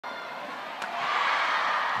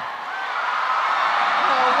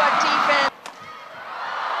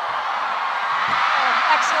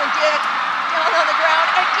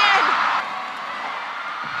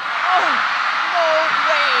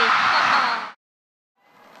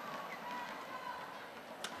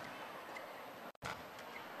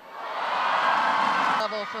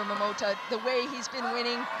for Momota. The way he's been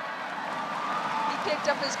winning, he picked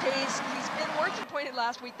up his pace. He's been working. Pointed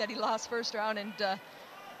last week that he lost first round and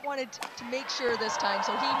wanted to make sure this time.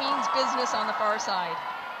 So he means business on the far side.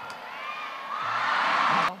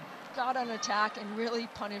 Got on attack and really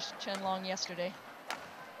punished Chen Long yesterday.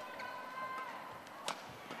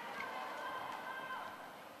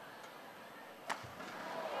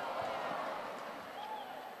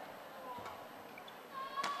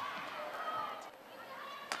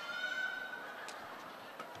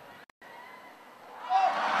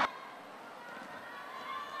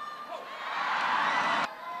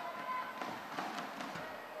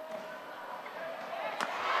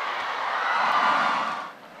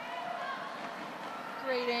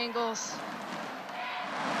 Great angles.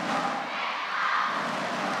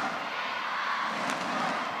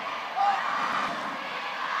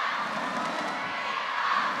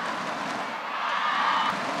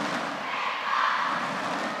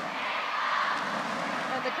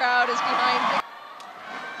 And the crowd is behind.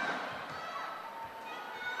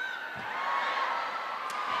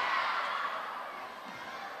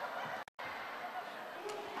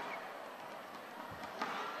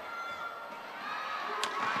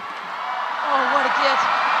 Oh, what a gift.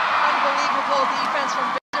 Unbelievable defense from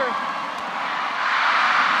Victor.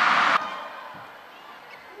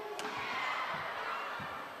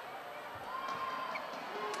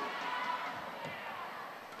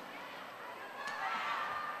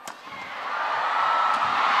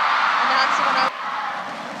 And that's the one out.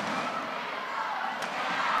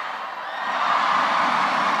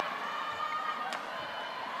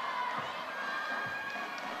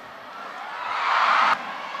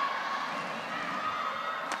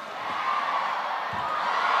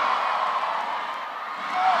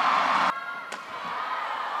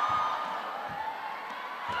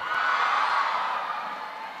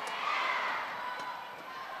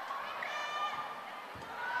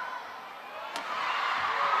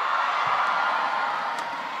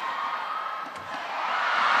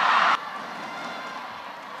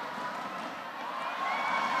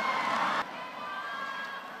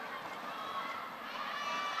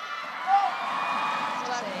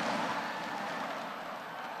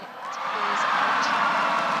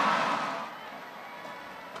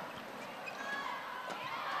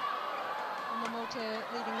 Momota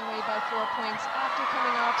leading the way by 4 points after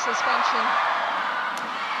coming off suspension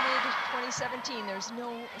mid-2017. There's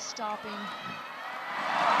no stopping.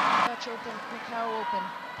 Dutch Open, Macau Open.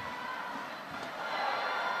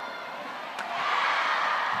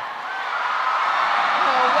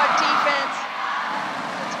 Oh, what defense!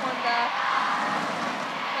 Gets one back.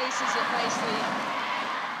 Places it nicely.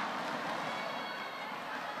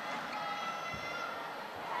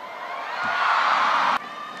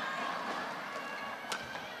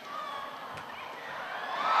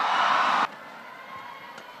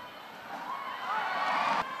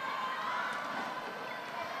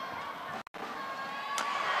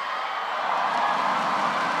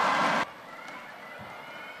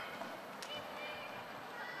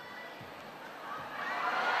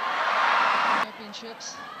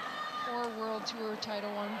 Championships, 4 World Tour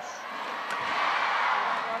title ones.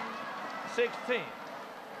 16.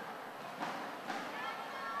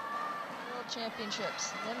 World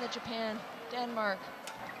Championships, then the Japan, Denmark,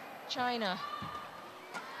 China.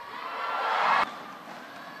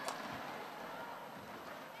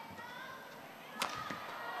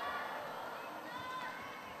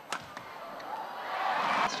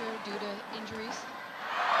 Due to injuries.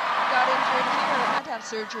 Got injured here, had to have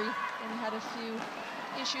surgery, and had a few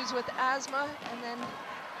issues with asthma, and then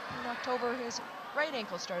in October his right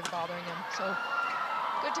ankle started bothering him. So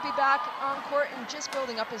good to be back on court and just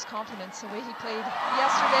building up his confidence the way he played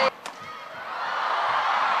yesterday.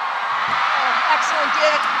 Oh, excellent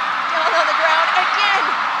dig, down on the ground again,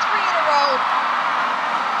 3 in a row.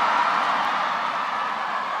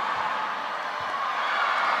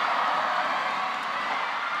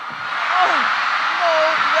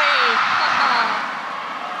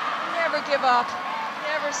 Give up,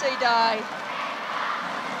 never say die.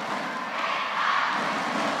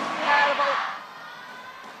 Had about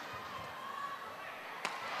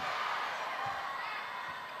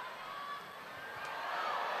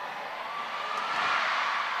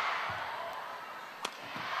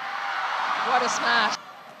what a smash.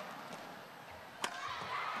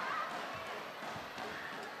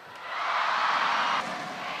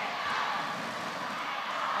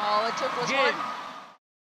 All it took was one.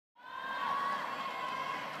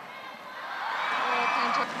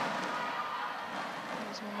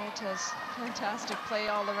 Momota's fantastic play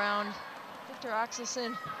all around. Victor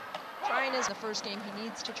Axelsen trying his the first game. He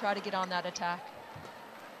needs to try to get on that attack.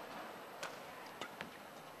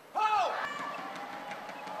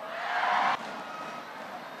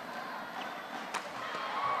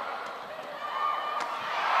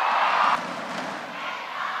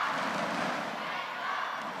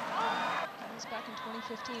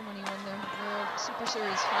 2015 when he won the World Super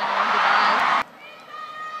Series final in Dubai.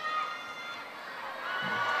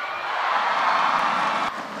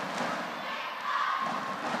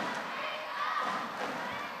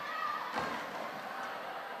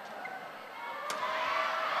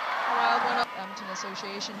 Badminton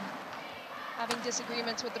Association having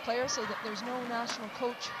disagreements with the players so that there's no national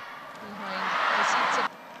coach behind the seats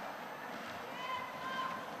of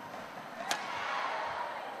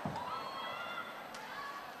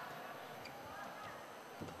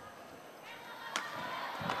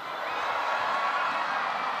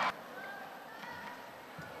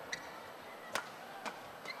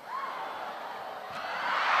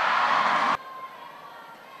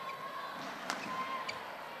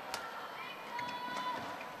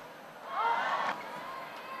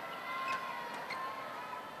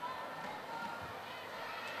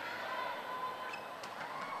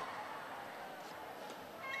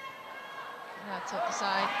that's at the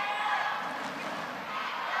side.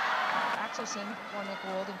 Axelsen won a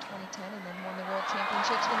gold in 2010 and then won the World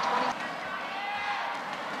Championships in 20.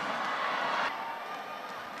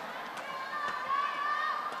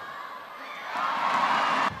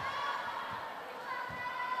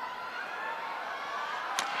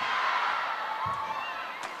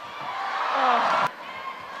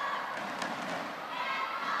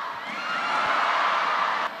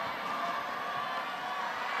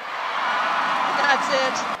 That's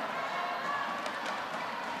it.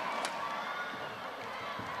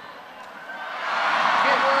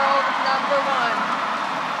 Good world number one.